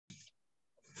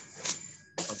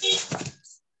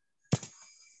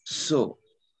So,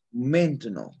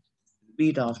 maintenant,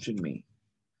 repeat after me.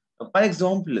 Par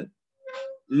exemple,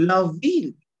 la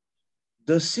ville,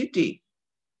 the city,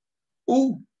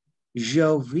 où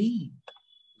je vis,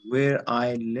 where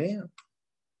I live.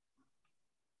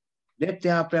 Répétez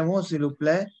après moi, s'il vous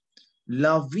plaît.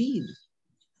 La ville.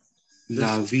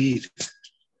 La ville.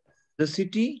 The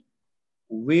city.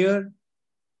 Where?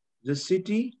 The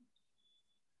city.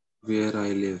 Where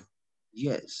I live.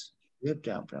 Yes.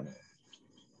 Répétez après moi.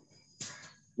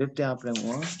 Répétez après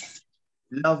moi.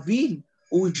 La ville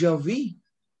où je vis.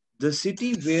 The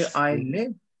city where I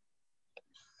live.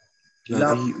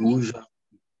 La ville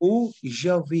où je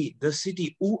vis. The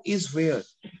city. Où is where?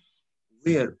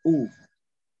 Where? Où?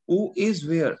 Où is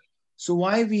where? So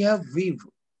why we have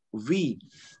vivre? We.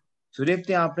 So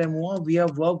répétez après moi. We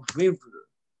have verb vivre.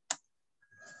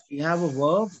 We have a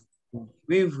verb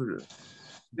vivre.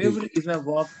 Vivre is my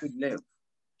verb to live.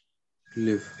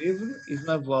 Live. Vivre is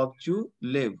my verb to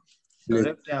live. So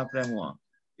répétez après moi.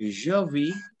 Je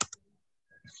vis.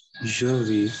 Je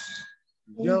vis.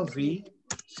 Je vis.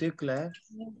 C'est clair.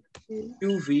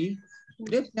 Tu vis.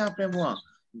 Répétez après moi.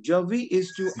 Je vis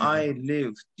is to I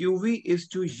live. Tu vis is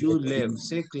to you live.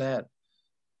 C'est clair.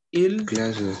 Il.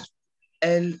 Clair, sir.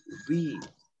 Elle vit.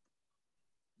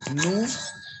 Nous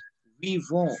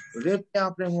vivons. Répétez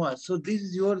après moi. So this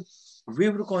is your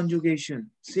vivre conjugation.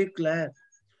 C'est clair.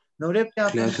 Now répétez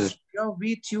après moi. Je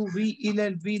vis, tu vis, il,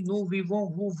 elle vit, nous vivons,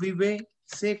 vous vivez.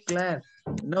 C'est clair.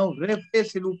 Now répétez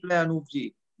s'il vous plaît, Anoop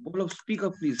ji. Bolo, speak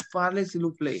up please. Parlez s'il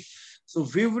vous plaît. So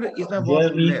vivre is my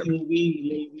verb to live.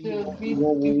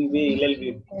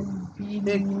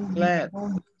 C'est clair.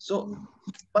 So,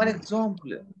 par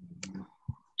exemple,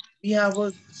 we have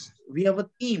a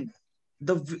theme.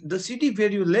 The city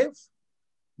where you live.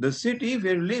 The city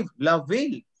where you live. La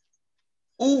ville.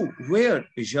 Où, where?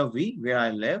 Je vis, where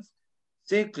I live.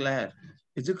 C'est clair.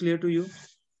 Is it clear to you?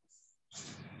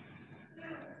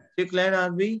 C'est clair,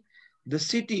 are we? The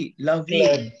city, la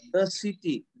ville, the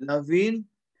city, la ville,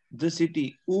 the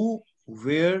city. Où,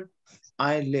 where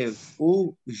I live.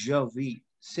 Où je vis.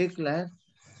 C'est clair?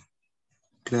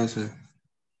 Clair, sir.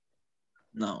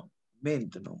 Now,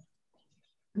 maintenant.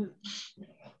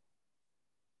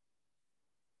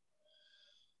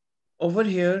 Over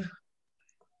here,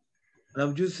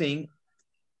 I'm just saying,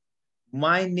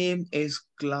 my name is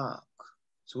Clark.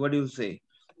 So what do you say?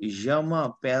 Je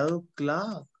m'appelle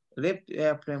Clark. Répétez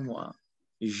après moi.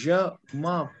 Je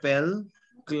m'appelle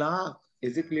Clark.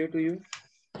 Is it clear to you?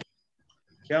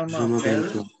 Je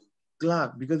m'appelle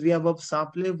Clark. Because we have a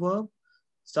s'appeler verb.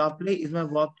 S'appeler is my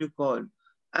verb to call.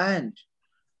 And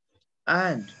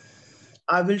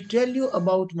I will tell you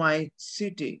about my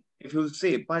city. If you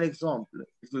say, for example,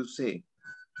 if you say,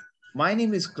 my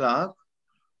name is Clark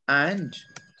and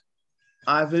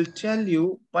I will tell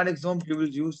you, for example, you will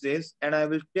use this and I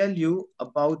will tell you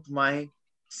about my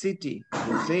city.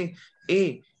 You say,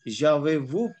 et je vais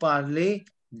vous parler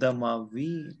de ma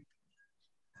ville.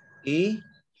 Et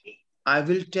I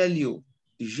will tell you.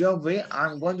 Je vais,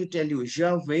 I'm going to tell you. Je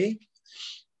vais,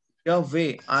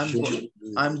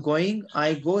 I'm going,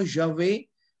 I go, je vais,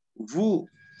 vous.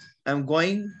 I'm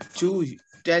going to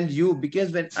tell you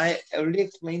because when I already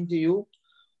explained to you,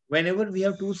 whenever we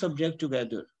have two subjects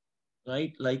together,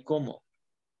 right? Like como.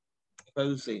 I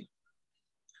will say,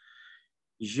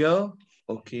 je,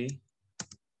 okay,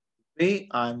 where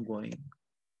I'm going.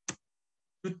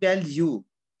 To tell you,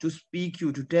 to speak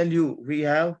you, to tell you, we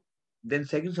have, then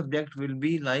second subject will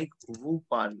be like vous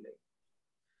parlez.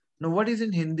 Now, what is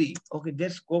in Hindi? Okay,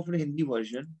 let's go for the Hindi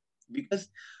version because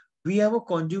we have a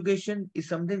conjugation is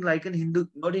something like in Hindu,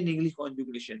 not in English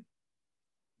conjugation.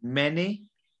 मैं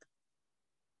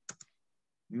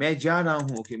जा रहा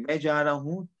हूं, okay, मैं जा रहा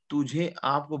हूं तुझे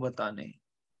आपको बताने.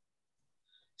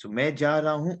 So मैं जा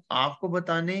रहा हूं आपको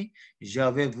बताने.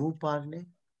 Je vais vous parler.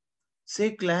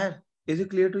 C'est clair. Is it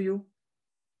clear to you?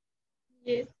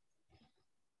 Yes.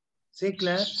 C'est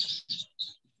clair.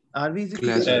 Are we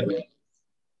Clair, clear? sir.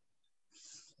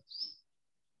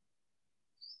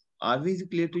 Are we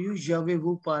clear to you? Je vais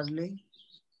vous parler.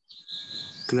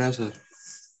 Clair, sir.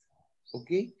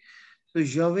 Okay. So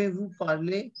je vais vous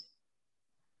parler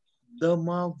de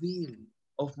ma ville,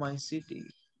 of my city.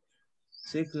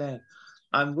 C'est clair.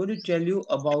 I'm going to tell you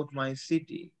about my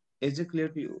city. Is it clear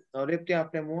to you? Now répétez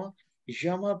après moi. Je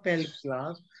m'appelle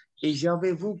Clark et je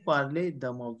vais vous parler de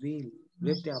ma ville.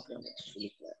 Répétez après moi.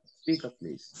 Speak up,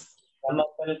 please. Je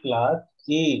m'appelle Clark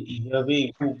et je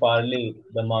vais vous parler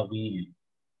de ma ville.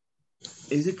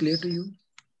 Is it clear to you?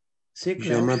 C'est Je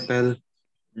clair. m'appelle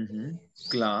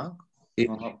Clark. Et.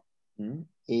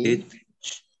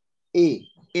 A.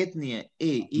 It नहीं है.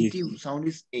 A. Et sound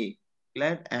is A.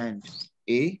 Glad and.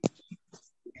 A.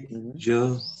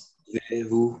 Je vais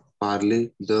vous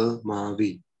parler de ma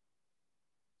vie.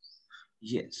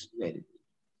 Yes, very good.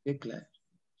 Declare.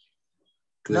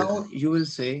 Claire. Now you will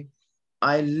say,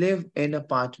 I live in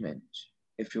apartment.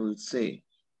 If you will say,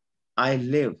 I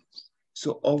live.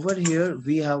 So over here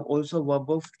we have also verb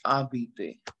of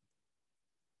habite.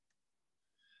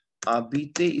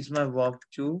 Habite is my verb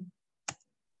to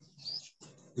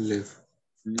Live.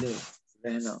 live.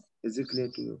 रहना. Is it clear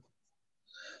to you?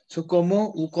 So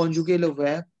comment vous conjuguez le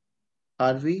verbe?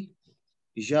 Harvey,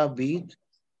 j'habite,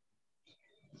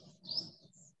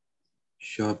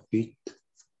 J'habite.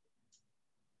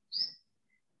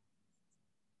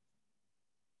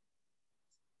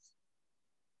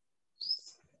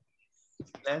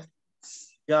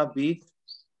 j'habite,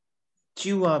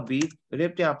 tu habites.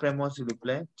 Répétez après moi s'il vous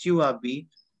plaît. Tu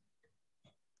habites.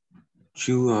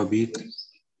 Tu habites.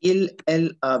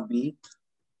 Elle habite.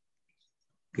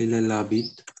 Elle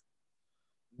habite.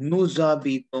 Nous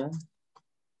habitons.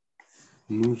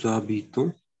 Nous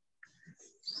habitons.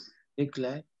 C'est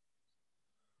clair.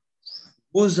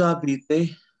 Vous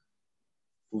habitez.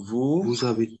 Vous. Vous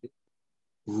habitez.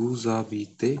 Vous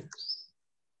habitez.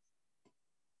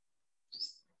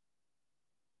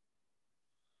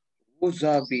 Vous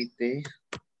habitez.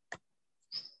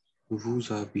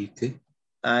 Vous habitez.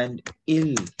 And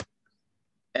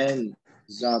elles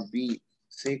habitent.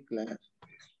 C'est clair.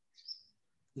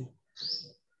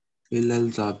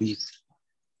 Elles habitent.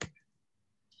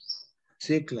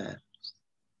 C'est clair.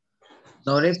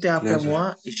 Non, répétez après Claire.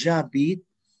 moi. J'habite.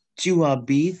 Tu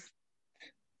habites.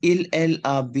 Elle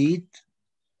habite.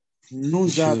 Nous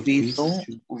Je habitons.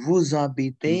 habite. Vous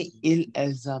habitez.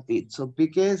 Elles habitent. So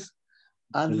because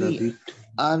Elle habite.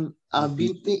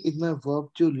 habiter is my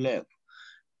verb to live.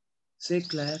 C'est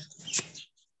clair?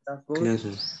 D'accord? Claire,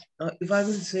 sir. Now, if I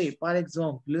will say, for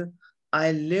example,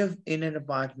 I live in an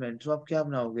apartment. So आप क्या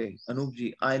बनाओगे? अनूप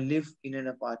जी, I live in an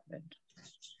apartment.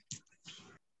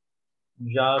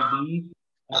 J'habite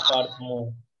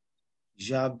appartement.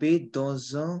 J'habite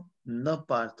dans un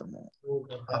appartement.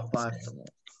 Appartement.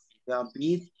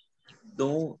 J'habite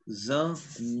dans un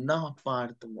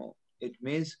appartement. It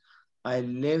means I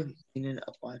live in an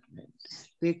apartment.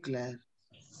 C'est clair?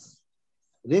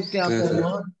 Répétez après Claire,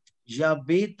 moi.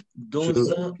 J'habite dans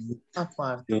un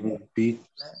appartement. J'habite.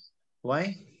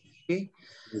 Why? Okay.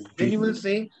 Then you will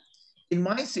say, in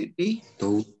my city,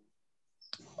 Dans.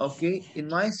 okay, in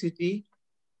my city,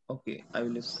 okay, I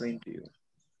will explain to you.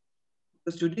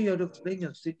 Because today you have to explain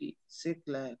your city. Say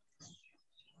clair.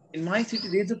 In my city,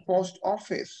 there's a post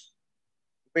office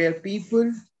where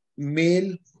people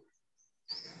mail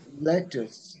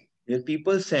letters, where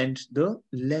people send the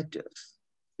letters.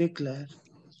 Say clair.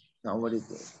 Now what is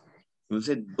it? You will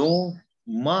say,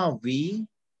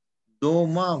 dans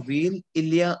ma ville,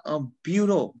 il y a un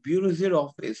bureau. Bureau is your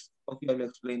office. Okay, I will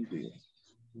explain to you.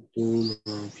 Dans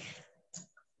ma.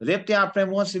 Répétez après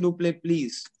moi, s'il vous plaît,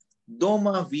 please. Dans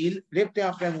ma ville, répétez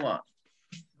après moi.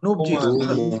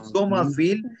 Dans ma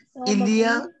ville, il y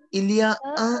a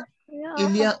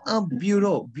un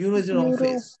bureau. Bureau is your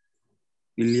office.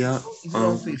 Il y a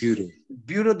un bureau.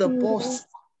 Bureau de poste.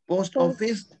 Post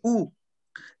office où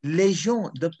les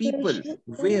gens, the people,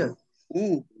 where,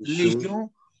 où les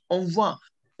gens envoient.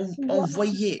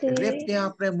 Envoyer. Répétez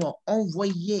après moi.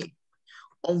 Envoyer.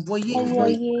 Envoyer is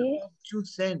my verb to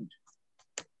send.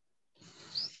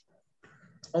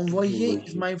 Envoyer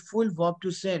is my full verb to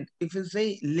send. If you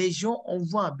say les gens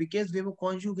envoient, because we have a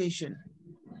conjugation.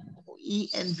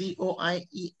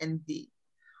 E-N-V-O-I-E-N-D.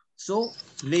 So,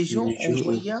 les gens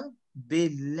envoient des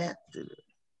lettres.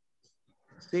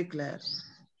 C'est clair.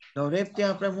 Donc, répétez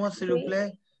après moi, s'il vous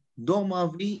plaît. Dans ma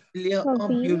vie, il y a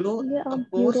un bureau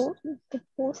de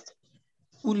poste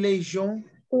où les gens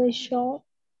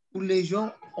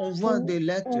envoient des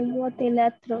lettres.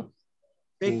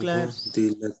 C'est clair.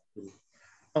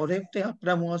 Alors, répétez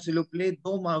après moi, s'il vous plaît.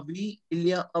 Dans ma vie, il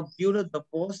y a un bureau de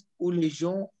poste où les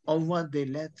gens envoient des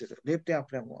lettres. Répétez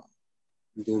après moi.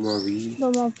 Dans ma vie,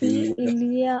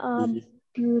 il y a un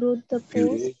bureau de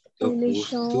poste où les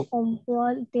gens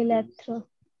envoient des lettres.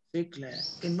 C'est clair.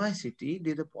 In my city,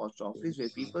 there's a post office where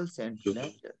people send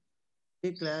letters.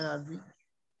 C'est clair, Arvi?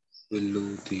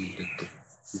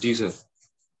 Ji sir.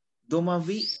 Dans ma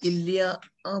vie, il y a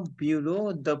un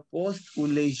bureau de poste où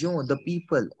les gens, the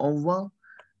people, envoient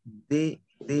des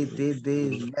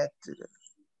lettres.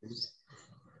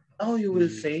 Now you will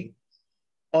say,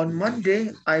 on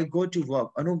Monday, I go to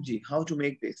work. Anupji, how to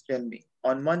make this? Tell me.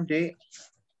 On Monday,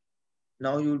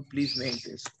 now you will please make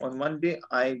this. On Monday,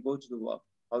 I go to the work.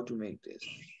 How to make this?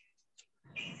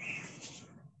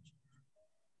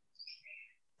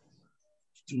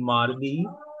 Mardi.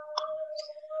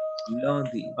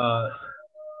 Lundi.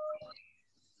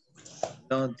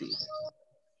 Lundi.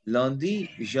 Lundi,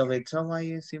 je vais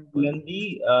travailler. Simple.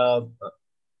 Lundi,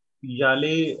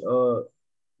 j'allais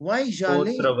Why au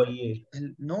j'allais? travailler.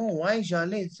 No, why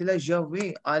j'allais? C'est là je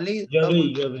vais. Aller.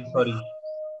 Je vais, sorry.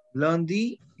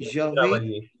 Lundi, je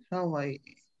vais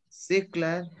travailler. C'est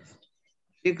clair?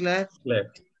 C'est clair?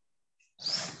 Claire.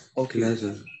 Ok. Clair,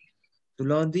 sir. तो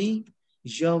lundi,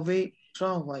 je vais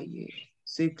travailler.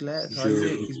 C'est clair.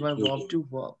 Travailler is my verb to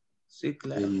work. C'est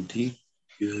clair. Lundi,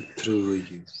 je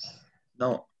travaille.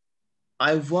 Now,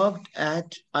 I worked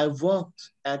at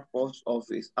post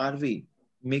office. RV,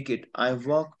 make it. I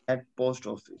worked at post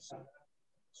office.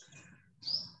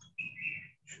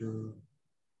 Je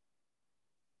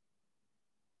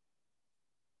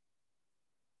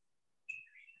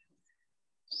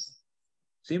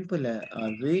Simple है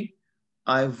RV.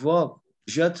 I work.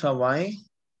 Je travaille.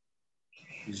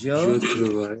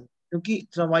 travaille. क्योंकि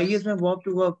travailler इसमें verb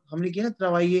to work. हमने किया ना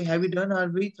travailler. Have you done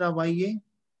RV? Travailler.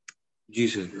 Ji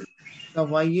sir.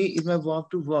 Travailler is my verb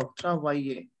to work.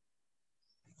 Travailler.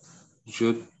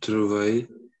 Je travaille.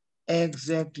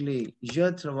 Exactly.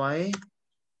 Je travaille.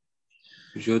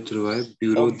 Je travaille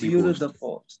bureau de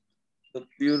poste. The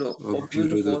bureau of bureau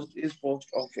de poste is post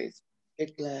office.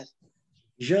 C'est clair.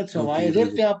 Je travaille.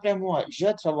 Répétez après moi.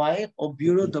 Je travaille au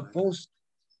bureau de poste.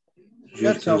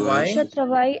 Je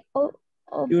travaille au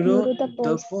bureau de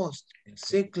poste.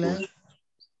 C'est clair.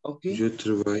 Okay. Je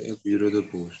travaille au bureau de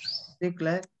poste. C'est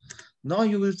clair. Now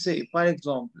you will say, for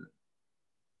example,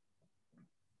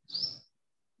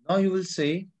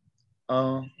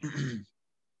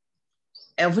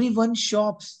 everyone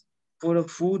shops for a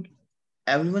food.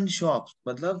 Everyone shops.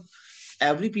 मतलब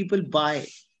every people buy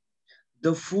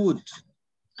the food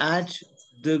at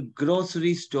the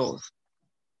grocery store.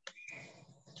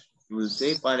 You will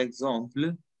say, for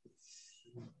example,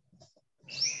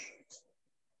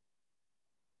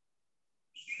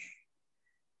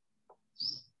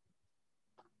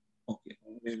 okay,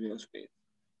 maybe a space.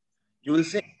 You will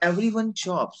say everyone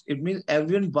shops. It means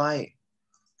everyone buy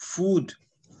food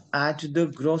at the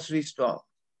grocery store.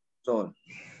 So,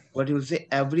 but you will say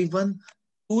everyone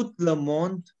tout le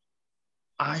monde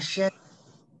achète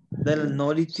de la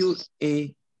nourriture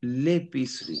et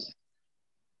l'épicerie.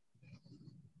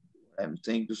 What I'm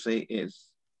saying to say is,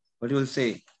 what you will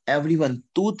say, everyone,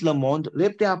 tout le monde,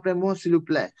 répétez après moi s'il vous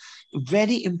plaît.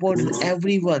 Very important,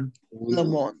 everyone, tout le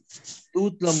monde,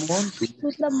 tout le monde.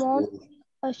 Tout le monde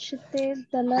achète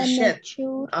de la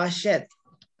nourriture. Achète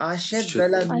de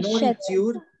la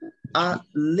nourriture à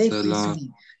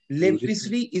l'épicerie.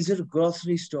 L'épicerie is a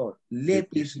grocery store.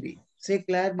 L'épicerie. C'est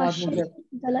clair, mademoiselle?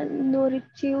 De la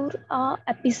nourriture à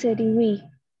épicerie, oui.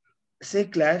 C'est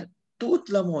clair. Tout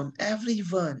le monde,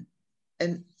 everyone.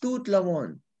 And tout le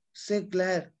monde. C'est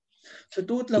clair. So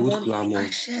tout le monde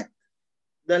achète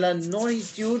de la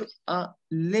nourriture à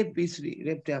l'épicerie.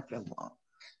 Répétez après moi.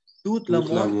 Tout le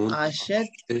monde achète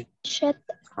de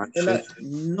la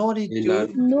nourriture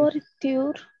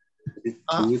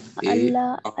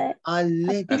à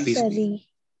l'épicerie.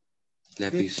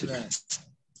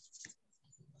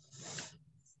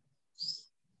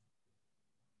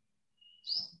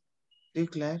 C'est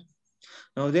clair?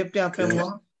 Non, répétez après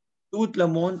moi. Tout le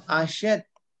monde achète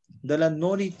de la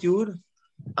nourriture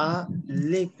à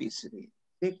l'épicerie.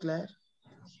 C'est clair?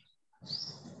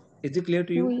 Is it clear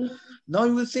to you? Oui. Now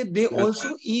you will say they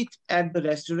also eat at the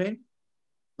restaurant.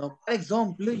 Now, for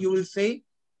example, you will say,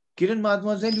 Kiran,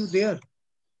 mademoiselle, you there?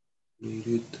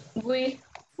 Oui.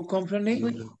 Vous comprenez?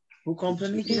 Vous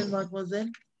comprenez, Kiran, mademoiselle?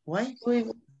 Why?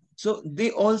 Oui. So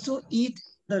they also eat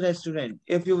in the restaurant.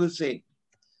 If you will say,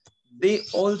 they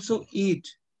also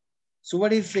eat. So what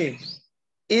do you say?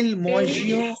 Il mange.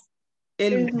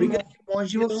 Il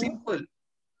mange simple.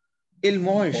 Il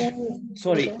mange.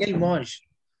 Sorry, il mange.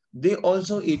 They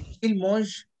also eat. Il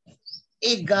mange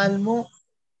également.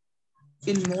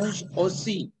 Il mange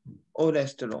aussi au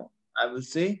restaurant. I will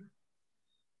say.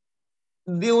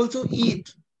 They also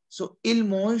eat. So il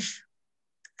mange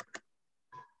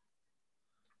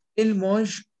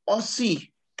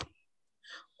aussi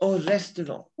au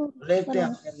restaurant. Répétez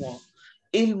après moi.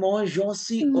 Il mange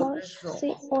aussi au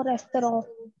restaurant.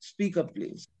 Speak up,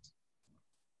 please.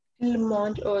 Il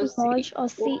mange aussi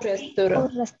au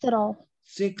restaurant.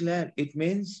 C'est clair. It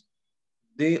means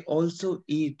they also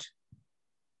eat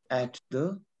at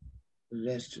the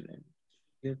restaurant.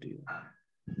 Clear to you.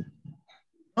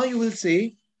 Now you will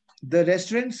say the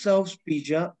restaurant serves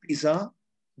pizza.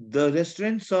 The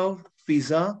restaurant serves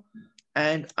pizza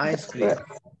and ice cream.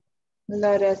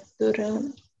 Le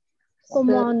restaurant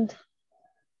commande.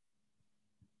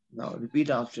 Now repeat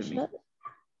after me.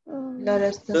 Le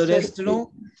The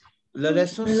restaurant Le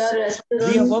restaurant, Le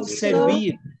we have verb restaurant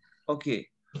servir. Okay.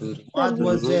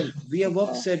 Mademoiselle, we have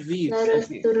verb servir. Le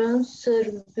Okay. restaurant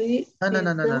servi No, no,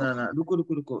 no, no, no, pizza. no, no.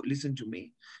 Ruko. Listen to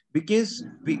me. Because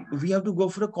we have to go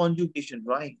for a conjugation,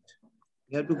 right?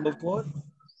 We have to go for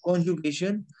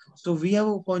conjugation. So we have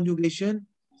a conjugation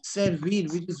servir,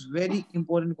 which is very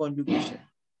important conjugation.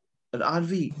 Are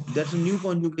we? That's a new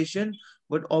conjugation,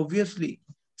 but obviously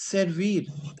servir.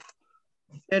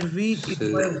 Servir is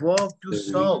my verb to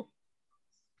serve.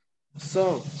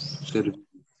 Serve.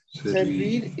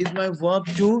 Servir is my verb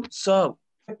to serve.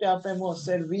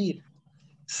 Servir.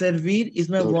 Servir is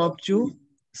my verb to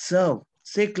serve.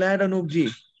 Say Claire Anupji.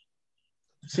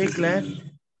 Say Claire.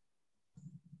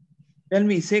 Tell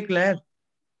me, say Claire.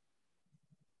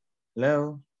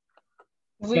 Hello.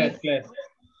 Claire, Claire,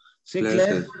 Say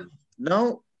Claire.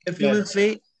 Now, if you will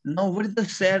say, now what is the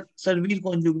servir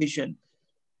conjugation?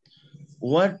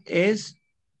 What is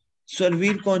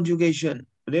servir conjugation?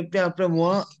 Repete après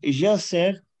moi. Je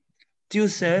sers, tu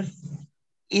sers,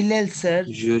 il sert,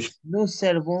 nous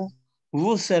servons,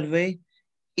 vous servez,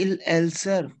 elle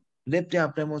serve. Repete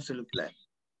après moi, s'il vous plaît.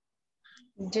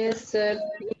 Je sers,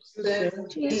 tu sers,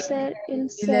 Tu sers, il Il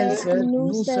sert, sert, nous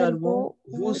nous servons, servons,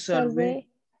 vous vous servez,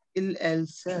 servez, elle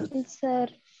serve. il sert.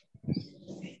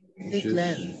 C'est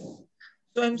clair.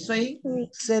 So I'm saying Oui.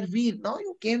 servir. Now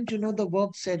you came to know the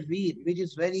verb servir, which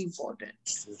is very important.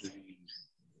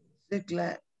 C'est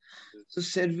clair. So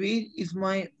servir is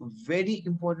my very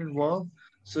important verb.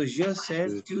 So je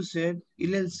sers, tu sers,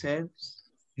 il sert,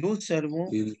 nous servons,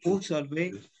 vous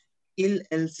servez,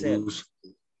 elle sert.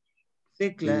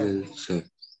 C'est clair.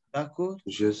 D'accord?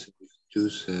 Je sais, tu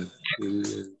sais,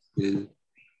 il.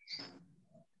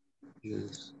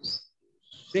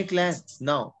 C'est clair.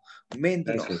 Now,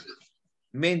 maintenant,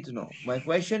 my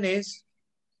question is,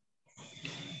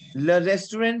 le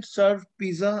restaurant serve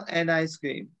pizza and ice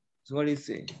cream. So what do you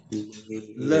say?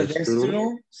 Le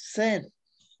restaurant said,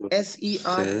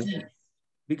 S-E-R-T,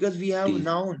 because we have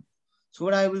noun. So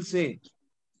what I will say?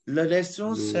 Le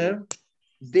restaurant serve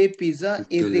des pizza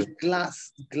et des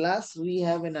glace. Glace, we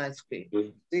have an ice cream.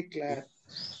 C'est clair.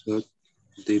 Non,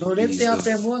 répétez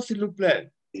après moi, s'il vous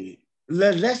plaît.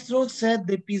 Le restaurant sert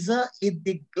des pizzas et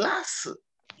des glaces.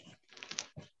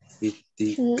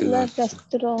 Le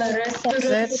restaurant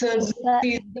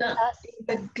servi pizza in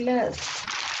a glass.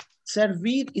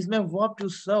 Servir is my verb to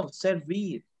serve.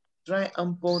 Servir. Très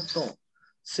important.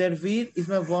 Servir is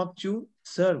my verb to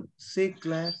serve. C'est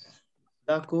clair.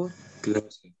 D'accord?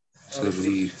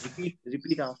 Servir.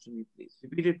 Repeat after me, please.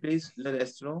 Repeat it, please. Le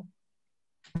restaurant.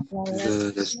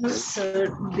 Le restaurant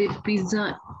sert des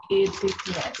pizza et des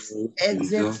glaces.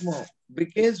 Exactement.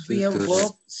 Because we have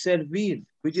verb servir,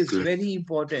 which is very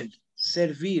important.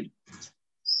 Servir.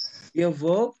 We have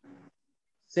verb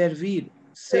servir.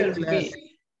 C'est clair.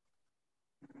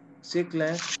 C'est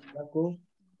clair. D'accord?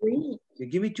 Oui. Okay,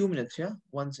 give me 2 minutes, yeah?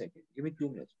 1 second. Give me 2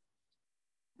 minutes.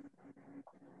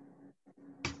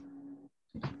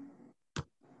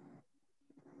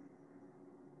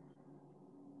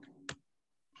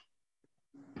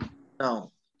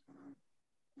 Now,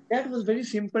 that was very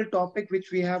simple topic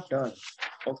which we have done.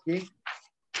 Okay?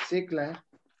 C'est clair.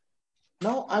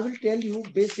 Now, I will tell you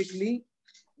basically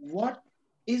what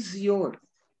is your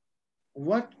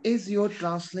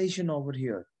translation over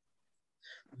here.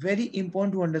 Very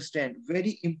important to understand.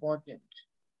 Very important.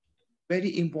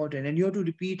 Very important. And you have to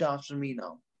repeat after me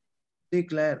now. C'est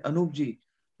clair. Anupji.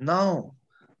 Now,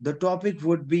 the topic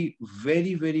would be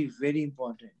very, very, very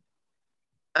important.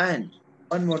 And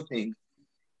one more thing.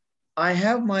 I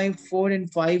have my 4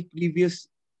 and 5 previous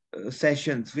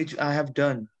sessions, which I have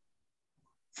done.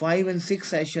 5 and 6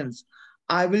 sessions.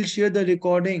 I will share the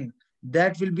recording.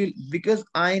 That will be because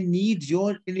I need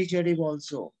your initiative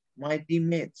also, my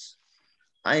teammates.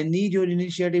 I need your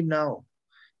initiative now.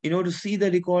 In order to see the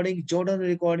recording, jot down the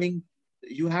recording,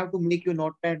 you have to make your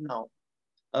notepad now.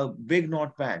 A big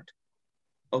notepad.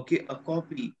 Okay, a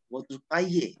copy. What to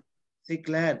say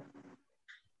Claire.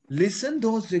 Listen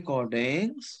those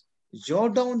recordings,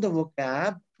 jot down the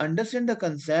vocab, understand the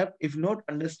concept. If not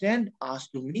understand,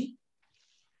 ask to me.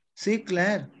 Say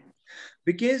Claire.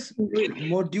 Because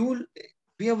module,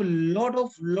 we have a lot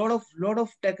of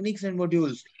techniques and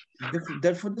modules.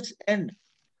 That for this end.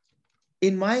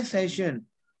 In my session,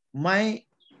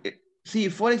 see,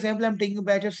 for example, I'm taking a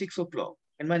batch at 6 o'clock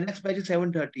and my next batch is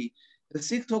 7:30. The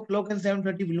 6 o'clock and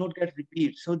 7:30 will not get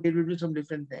repeated. So there will be some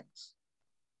different things.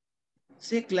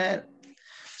 C'est clair.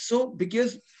 So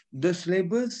because the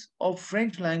syllabus of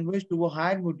French language to a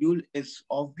higher module is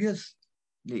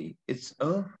obviously, it's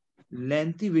a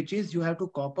lengthy, which is you have to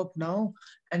cop up now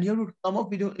and you have to come up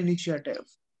with your initiative.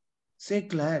 C'est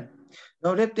clair.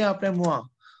 Now répétez après moi.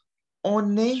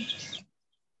 On est,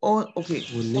 ok.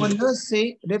 On ne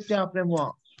sait, répétez après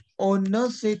moi. On ne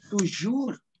sait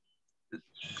toujours.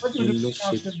 What do you repeat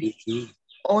after me?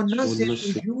 On ne sait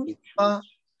toujours pas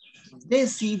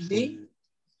décider.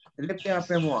 Répétez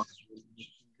après moi.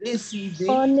 Décider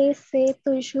On ne sait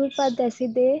toujours pas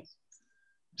décider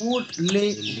pour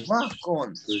les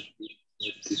vacances.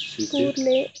 pour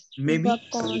les Maybe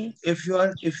vacances. if you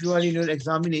are in your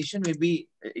examination, maybe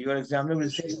your examiner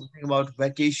will say something about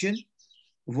vacation,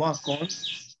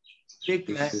 vacances. C'est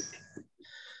clair.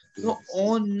 So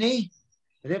on est,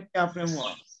 répétez après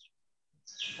moi.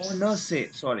 On ne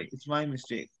sait, sorry, it's my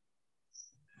mistake.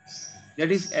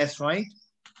 That is S, right?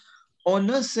 On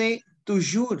ne sait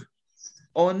toujours.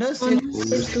 On ne sait On ne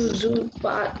sait toujours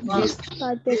pas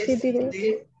Pas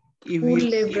décider if pour is,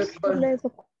 les pour vacances. les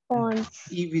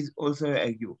vacances. if is also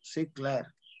aigu. C'est clair.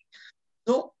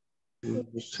 So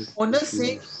on ne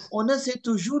sait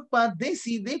toujours pas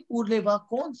décider pour les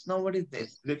vacances. Now what is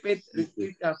this? Repeat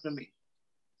after me.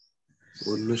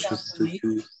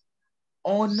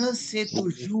 On ne sait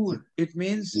toujours. It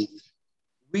means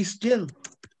we still.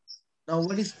 Now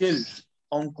what is still?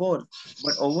 Encore.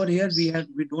 But over here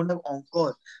we don't have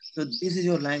encore. So this is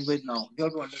your language now. You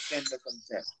have to understand the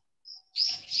concept.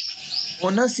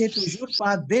 On ne sait toujours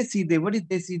pas décider. What is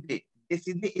décider?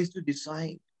 Décider is to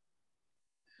decide.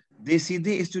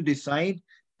 Décider is to decide,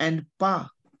 and pas.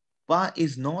 Pas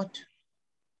is not.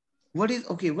 What is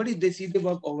décider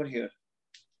verb over here?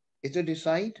 Is to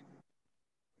decide.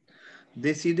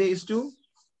 Décider is to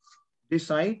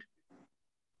decide.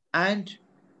 And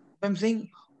I'm saying,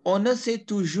 on ne sait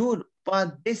toujours pas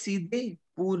décider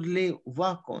pour les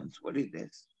vacances. What is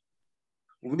this?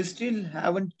 We still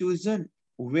haven't chosen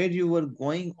where you were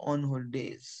going on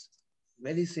holidays.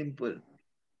 Very simple.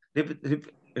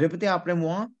 Répétez après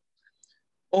moi.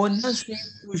 On ne sait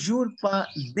toujours pas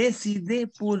décider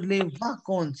pour les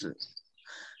vacances.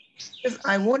 Yes,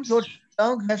 I want your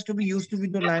tongue has to be used to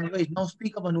with the language. Now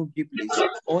speak up, Anupji, please.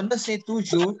 On ne sait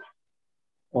toujours.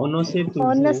 On ne sait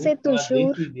On ne toujours sait pas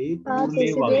toujours décider pas pour les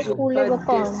décider vacances. pour les Pas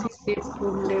vacances. décider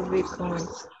pour les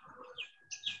vacances.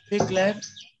 C'est clair?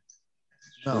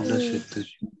 Now,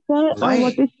 Sir, why?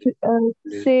 what is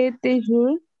say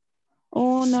toujours?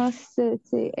 On a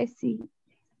say SE.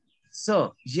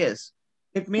 So, yes,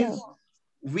 it means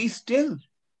we still,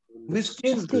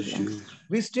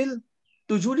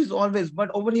 toujours is always, but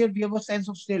over here we have a sense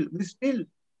of still. We still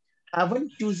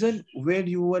haven't chosen where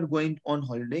you were going on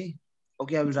holiday.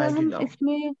 Okay, I will sir write it हम down.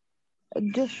 इसमें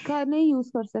जिसका नहीं use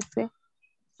कर सकते.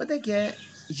 पता है क्या है,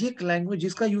 ये एक लैंग्वेज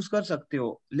जिसका यूज कर सकते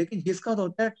हो, लेकिन जिसका तो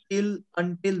होता है टिल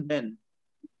अनटिल देन.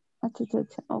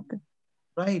 अच्छा ओके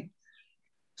राइट.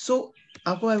 सो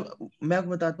मैं आपको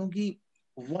बताता हूँ कि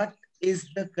what is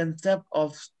the concept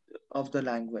of the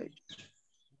language.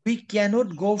 We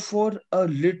cannot go for a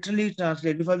literally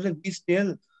translate. If I say we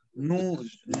still no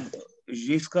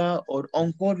jiska or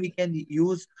encore we can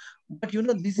use, but you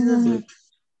know this is a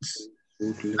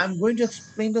I'm going to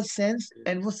explain the sense,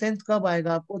 and वो sense कब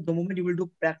आएगा आपको? The moment you will do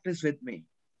practice with me.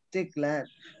 Take glad.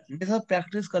 मेरे साथ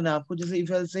practice करना है आपको. जैसे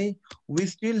if I'll say we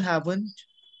still haven't,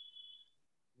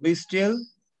 we still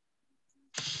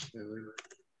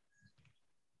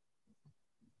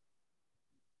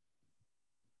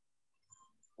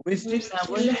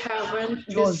haven't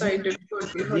chosen. decided for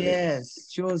the holiday. Yes,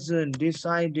 chosen,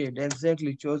 decided,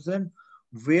 exactly chosen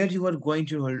where you are going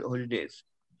to holidays.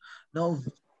 Now,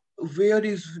 where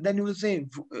is, then you will say,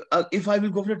 if I will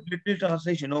go for a literal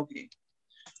translation, okay,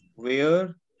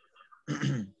 where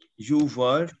you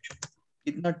were,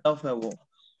 itna tough hai wo.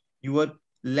 Your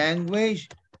language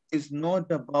is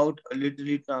not about a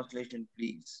literary translation,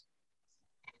 please.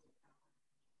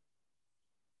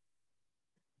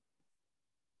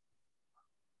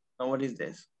 Now, what is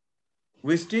this?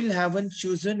 We still haven't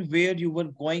chosen where you were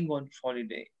going on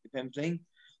holiday. If I'm saying,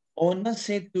 on ne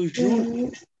sait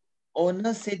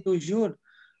toujours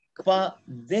pas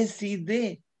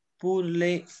décider pour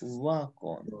les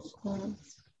vacances.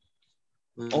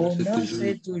 On ne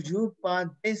sait toujours pas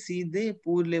décider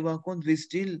pour les vacances. We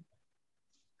still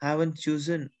haven't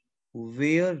chosen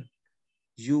where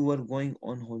you were going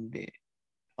on holiday.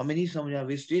 हमें नहीं समझ आया.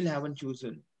 We still haven't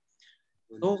chosen.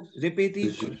 So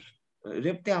répétez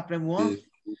après moi.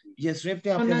 Yes,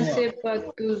 répétez On après ne moi. sait pas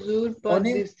toujours pas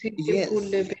décider pour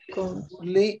les vacances. Pour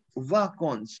les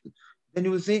vacances. Then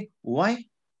you will say, why?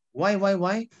 Why?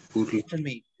 After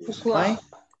me. Pourquoi? Why?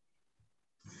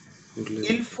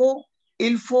 Il faut,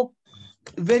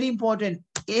 very important.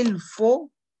 Il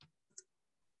faut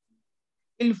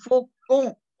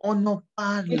qu'on en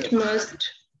parle. It must.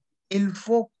 Il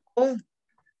faut qu'on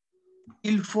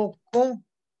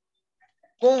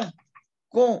Con.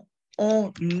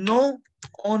 Oh no.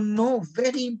 Oh no.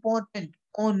 Very important.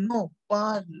 Oh no.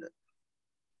 Parle.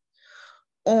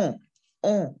 Oh,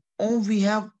 we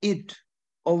have it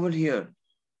over here.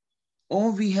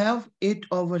 Oh, we have it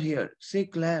over here. Say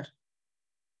Claire.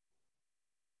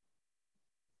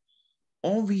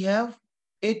 Oh, we have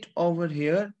it over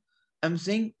here. I'm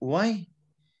saying why?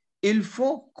 Il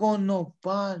faut qu'on en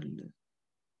parle.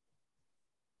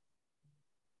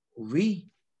 Oui.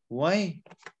 Why?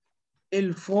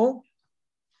 Il faut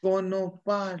qu'on en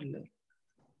parle.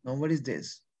 Now, what is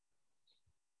this?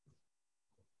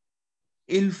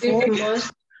 Il faut. It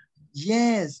must.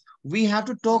 Yes, we have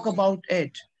to talk about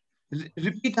it.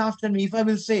 Repeat after me. If I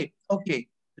will say, okay,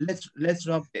 let's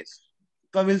drop this.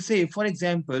 If I will say, for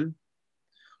example,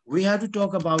 we have to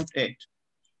talk about it.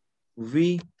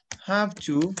 We have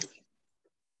to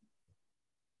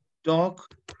talk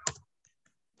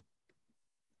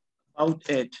about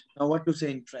it. Now, what to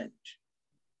say in French?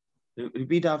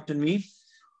 Repeat after me.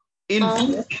 Il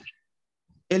faut.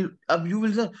 Ab you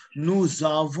will say, nous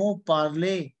avons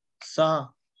parlé ça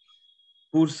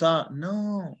pour ça.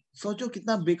 No. सोचो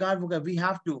कितना बेकार होगा. We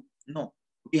have to. No.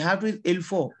 We have to is il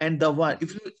faut and the what.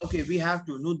 If you okay, we have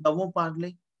to. Nous devons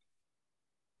parler.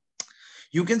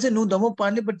 You can say nous devons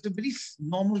parler, but it's a very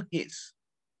normal case.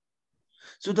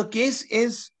 So the case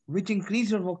is which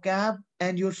increase your vocab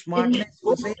and your smartness.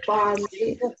 You say,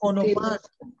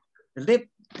 rip,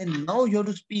 and now you have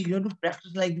to speak, you have to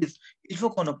practice like this. Il faut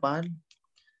qu'on en parle.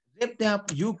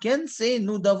 You can say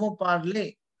nous devons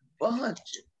parler, but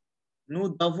nous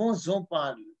devons en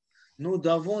parler. Nous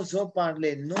devons en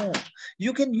parler. No,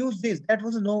 you can use this. That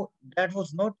was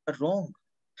not wrong.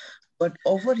 But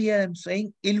over here I'm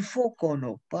saying il faut qu'on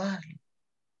en parle.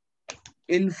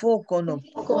 Il faut qu'on en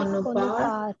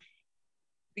parle.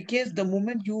 Because the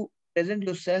moment you present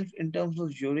yourself in terms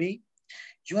of jury,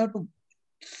 you have to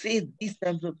say these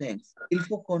types of things. Il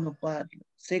faut qu'on en parle.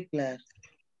 Say Claire.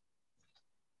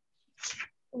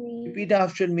 Repeat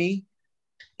after me.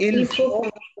 Il faut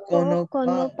qu'on en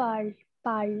parle.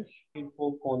 Il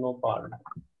faut qu'on en parle.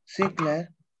 Say Claire.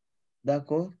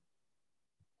 D'accord?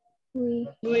 Oui.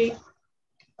 Oui.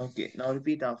 Okay, now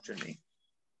repeat after me.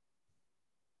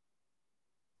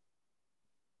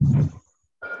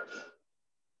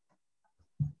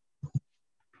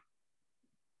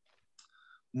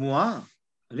 Moi,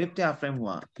 répétez après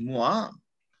moi. Moi,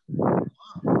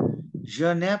 je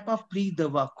n'ai pas pris de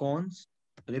vacances.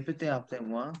 Répétez après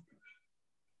moi.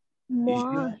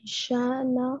 Moi, je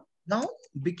n'ai. Now,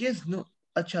 because no,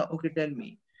 acha, okay, tell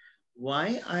me.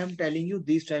 Why I am telling you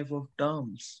these type of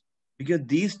terms? Because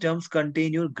these terms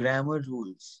contain your grammar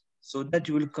rules, so that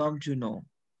you will come to know.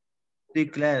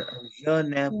 Declare, je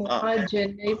n'ai pas. Moi, je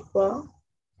n'ai pas.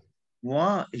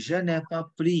 Moi, je n'ai pas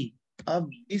pris.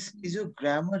 This is your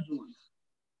grammar rule.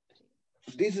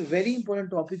 This is a very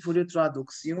important topic for your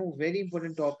traduction. Very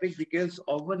important topic because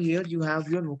over here you have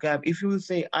your vocab. If you will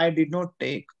say, I did not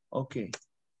take, okay.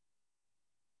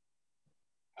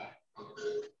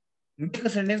 Make a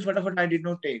sentence, what I did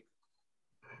not take.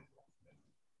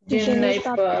 Je n'ai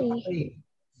pas pris.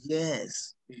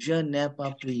 Yes, je n'ai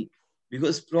pas pris.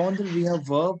 Because prendre we have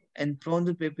verb and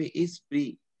prendre PP is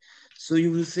pris. So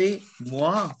you will say,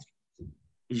 moi,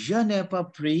 je n'ai pas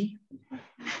pris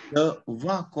de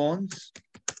vacances.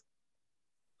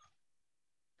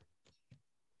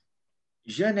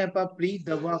 Je n'ai pas pris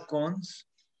de vacances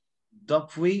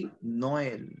depuis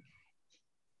Noël.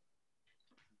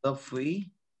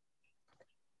 Depuis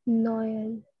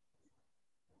Noël.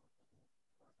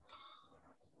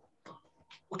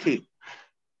 Okay.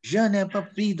 Je n'ai pas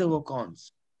pris de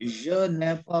vacances. Je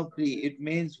n'ai pas pris. It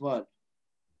means what?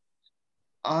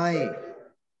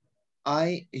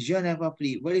 Je n'ai pas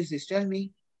pris. What is this? Tell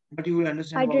me. But you will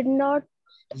understand. I did not.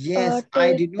 Yes,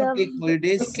 I did not take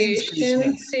holidays since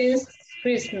Christmas. Since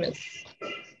Christmas.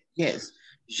 Yes.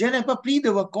 Je n'ai pas pris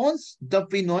de vacances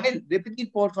depuis Noël. Repetir,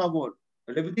 por favor.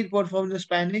 Repetir, por favor, in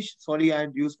Spanish. Sorry, I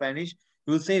use Spanish.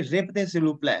 You will say, répétez, s'il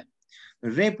vous plaît.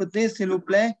 Répétez, s'il vous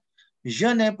plaît. Je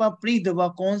n'ai pas pris de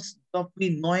vacances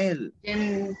depuis Noël. Je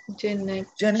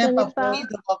n'ai pas pris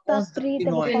de vacances depuis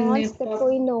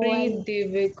Noël.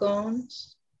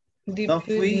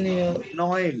 Depuis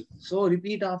Noël. So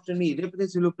repeat after me. Répétez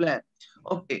s'il vous plaît.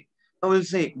 Okay. I will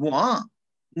say, moi,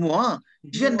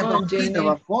 je n'ai pas pris de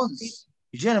vacances.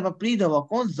 Je n'ai pas pris de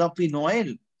vacances depuis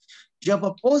Noël. Je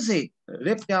propose.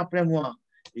 Répétez après moi.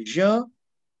 Je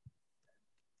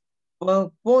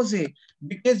propose.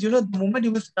 Because you know, the moment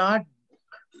you will start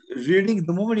reading,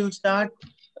 the moment you will start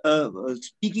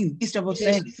speaking this type of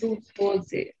J'ai sense,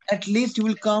 proposé. at least you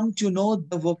will come to know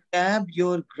the vocab,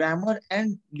 your grammar,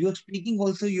 and your speaking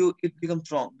also. It becomes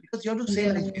strong because you have to say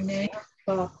Je like this. n'ai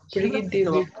pas Je n'ai pas pris pris de de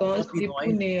vacances vacances depuis Noël.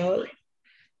 d'hypnoïde.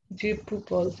 J'ai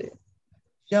proposé.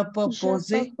 J'ai Je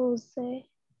proposé proposais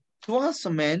 3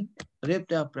 semaines.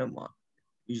 Répétez après moi.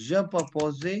 J'ai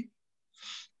proposé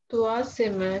 3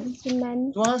 semaines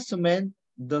semaine 3 semaines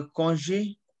de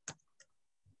congé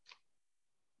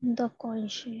de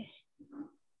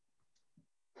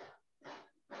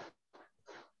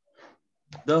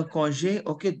congé.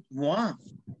 Ok, moi,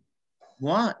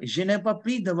 je n'ai pas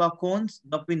pris de vacances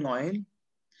depuis Noël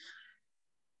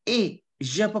et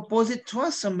j'ai proposé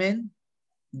 3 semaines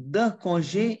de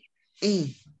congé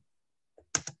et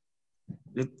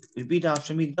repeat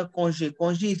after me. The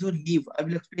congé is your leave. I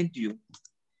will explain to you.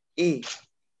 Et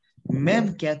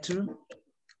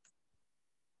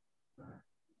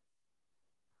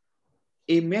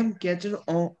même quatre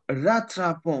en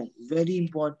rattrapant. Very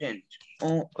important.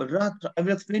 I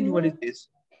will explain to you what is this.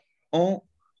 En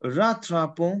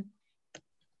rattrapant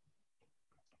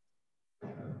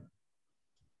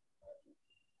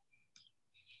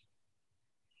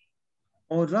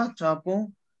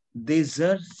des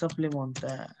heures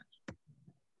supplémentaires.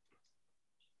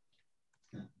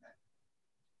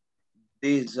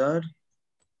 Des heures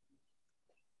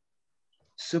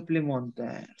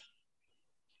supplémentaires.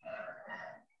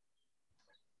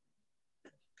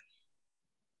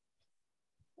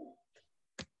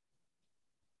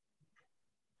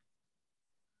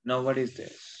 Now what is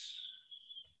this?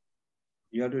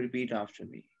 You have to repeat after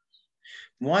me.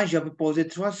 Moi, j'ai proposé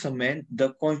 3 semaines de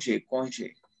congé.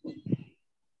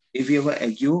 If you ever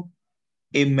argue,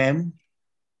 et même,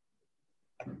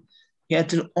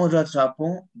 quatre en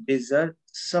rattrapant des heures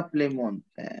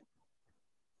supplémentaires.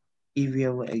 If you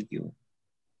ever argue.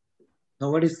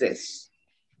 Now what is this?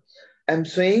 I'm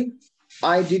saying,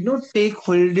 I did not take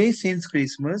holiday since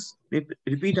Christmas.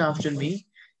 Repeat after me.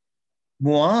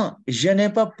 Moi, je n'ai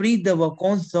pas pris de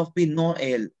vacances depuis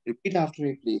Noël. Repeat after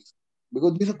me, please.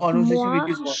 Because this is a conversation Moi,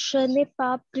 which is what? je n'ai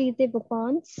pas pris de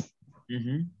vacances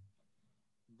Depuis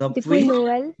depuis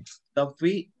Noël.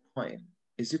 Noël.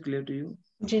 Is it clear to you?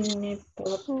 Je n'ai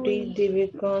pas pris de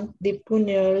vacances depuis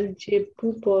Noël. J'ai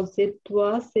proposé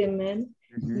 3 semaines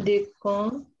de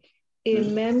camp et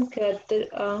même 4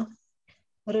 à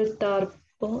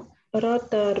retardement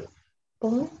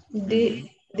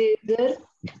des heures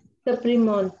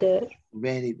supplémentaires.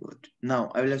 Very good.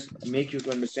 Now, I will make you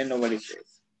to understand what it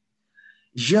says.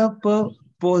 Je peux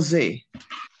poser.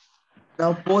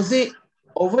 Now, poser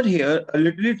over here, a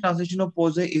literary translation of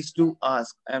poser is to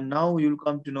ask. And now you'll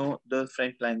come to know the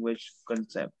French language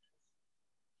concept.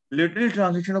 Literary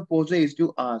translation of poser is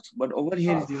to ask. But over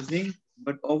here is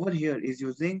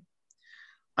using,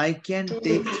 I can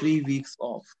take 3 weeks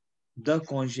off. The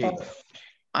congé.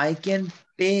 I can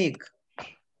take,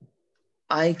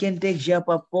 je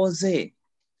peux poser.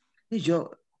 Je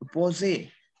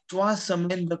poser 3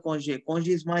 semaines de congé. Congé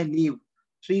is my leave.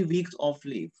 3 weeks of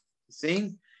leave.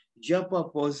 Saying, je peux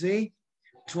poser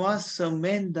 3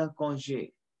 semaines de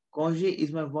congé. Congé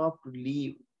is my verb to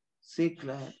leave. C'est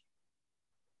clair.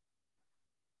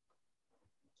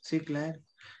 C'est clair?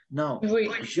 Now, Oui.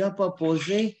 je peux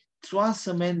poser 3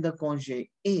 semaines de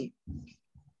congé.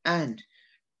 And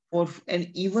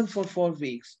even for 4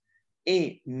 weeks.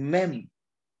 Et même,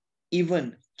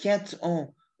 even 4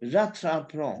 en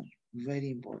rattraperont. Very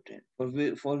important.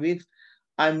 For weeks,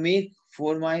 I make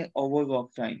for my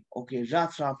overwork time. Okay,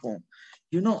 rattrapons.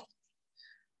 You know,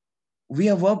 we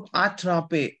have verb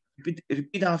attraper.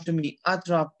 Repeat after me.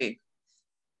 Attraper.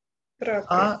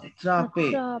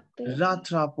 Attraper.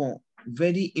 Rattrapons.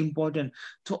 Very important.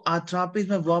 So attraper is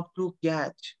my verb to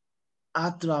catch.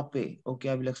 Attraper. Okay,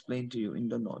 I will explain to you in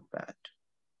the notepad.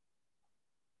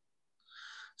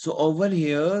 So over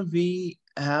here, we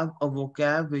have a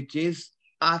vocab which is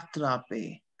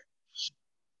attraper.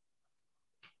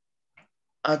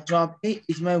 Attraper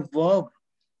is my verb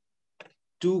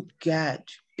to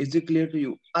catch. Is it clear to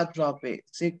you? Attraper.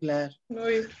 C'est clair?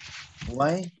 Oui.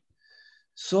 Why?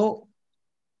 So,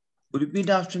 repeat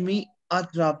after me.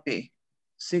 Attraper.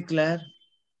 C'est clair?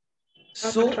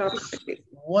 So,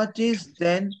 what is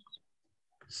then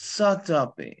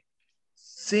s'attraper?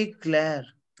 C'est clair?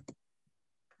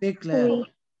 C'est clair? Oui.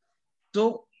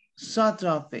 So,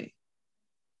 s'attraper.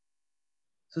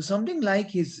 So, something like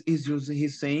he's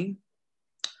saying,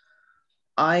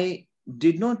 I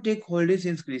did not take holidays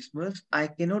since Christmas. I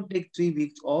cannot take 3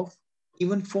 weeks off,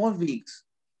 even 4 weeks.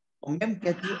 I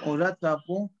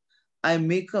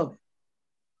make up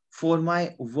for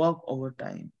my work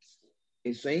overtime.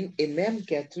 He's saying,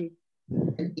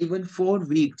 and even 4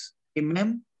 weeks. Et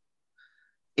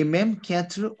même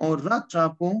 4 en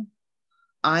rattrapant,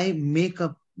 I make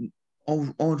up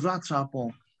en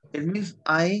rattrapant. It means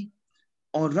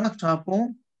en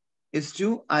rattrapant is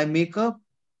to I make up.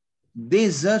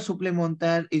 Des heures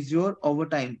supplémentaires is your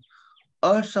overtime.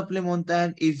 Heure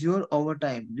supplémentaire is your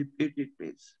overtime. Repeat it,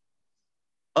 please.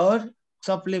 Heure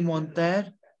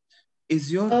supplémentaire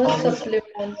is your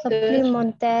overtime.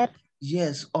 Supplémentaire.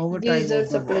 Yes, overtime. These are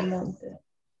supplémentaires.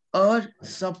 Heure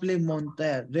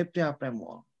supplémentaire. Répétez après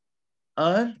moi.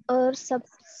 Heure. Heure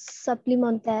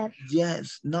supplémentaire.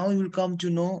 Yes. Now you will come to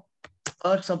know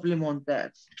heure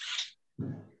supplémentaire.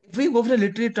 If we go for the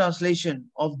literary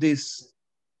translation of this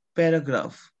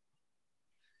paragraph,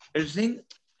 it's saying,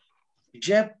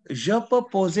 je peux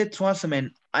poser 3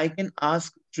 semaines. I can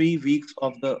ask 3 weeks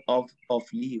of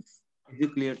leave. Is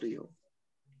it clear to you?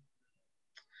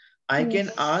 I can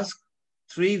ask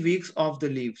 3 weeks of the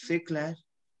leave. Say, Claire.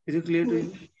 Is it clear to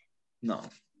you? No.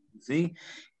 See,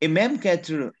 a même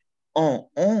quatre on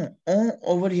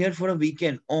over here for a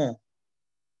weekend. On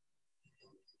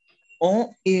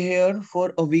here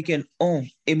for a weekend. On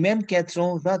a même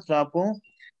quatre rattrapons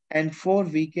and 4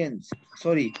 weekends.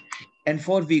 Sorry, and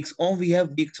 4 weeks. On we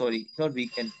have week. Sorry, not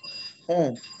weekend.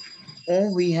 On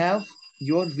we have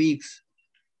your weeks.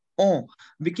 On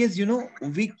because you know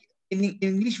week in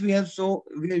English we have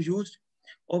used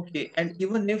okay, and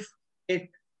even if it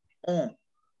on,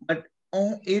 but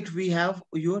on it we have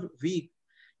your week.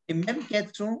 Et même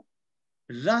quatre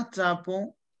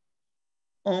rattrapons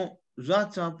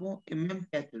et même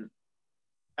quatre.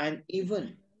 And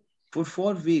even for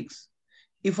 4 weeks,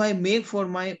 if I make for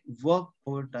my work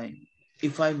overtime,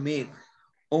 if I make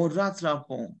on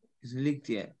rattrapons, लिख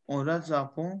दिया है, on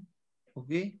rattrapons,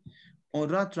 okay, on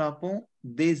rattrapons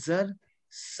des heures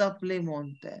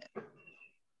supplémentaires.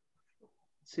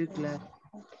 C'est clair.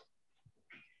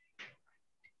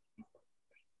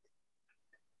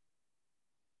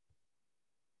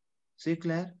 C'est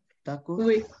clair? D'accord?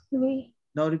 Oui. Oui.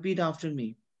 Now repeat after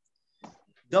me.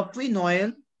 Depuis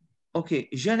Noël, okay,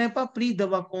 je n'ai pas pris de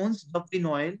vacances depuis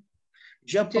Noël.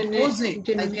 Je propose,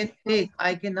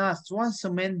 I can ask 3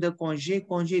 semaines de congé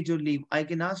de leave. I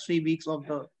can ask 3 weeks of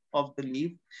the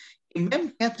leave. Et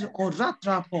même 4 en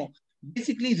rattrapant.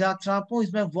 Basically, rattrapant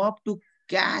is my verb to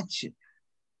catch.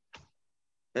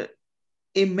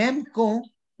 Et même quand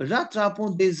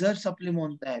rattrapant des heures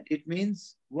supplémentaires, it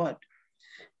means what?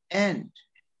 And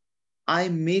I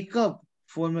make up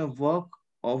for my work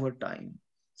overtime.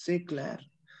 Say Claire.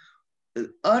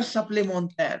 Heure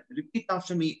supplémentaire. Repeat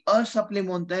after me. Heure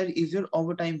supplémentaire is your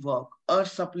overtime work. Heure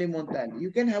supplémentaire.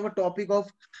 You can have a topic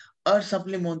of heure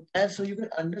supplémentaire so you can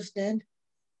understand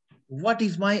what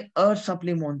is my heure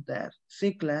supplémentaire.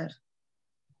 Say Claire.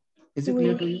 Is it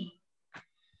clear to you?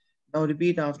 Now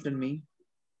repeat after me.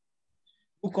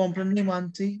 Vous comprenez,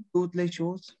 Mansi, toutes les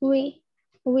choses? Oui.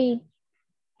 Oui.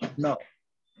 Now,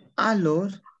 alors,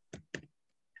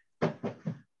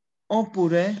 on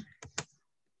pourrait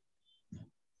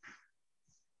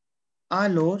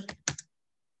alors,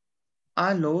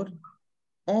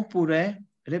 on pourrait,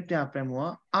 répétez après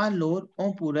moi, alors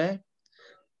on pourrait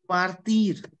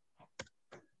partir.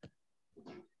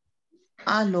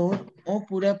 Alors, on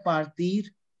pourrait partir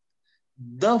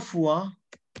 2 fois.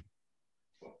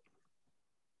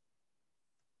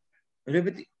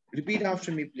 Repeat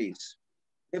after me, please.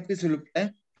 Répétez s'il vous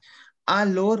plaît.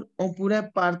 Alors, on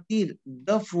pourrait partir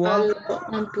 2 fois. Alors,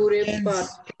 on pourrait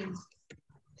partir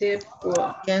 2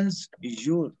 fois. 15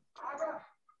 jours.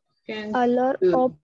 Alors,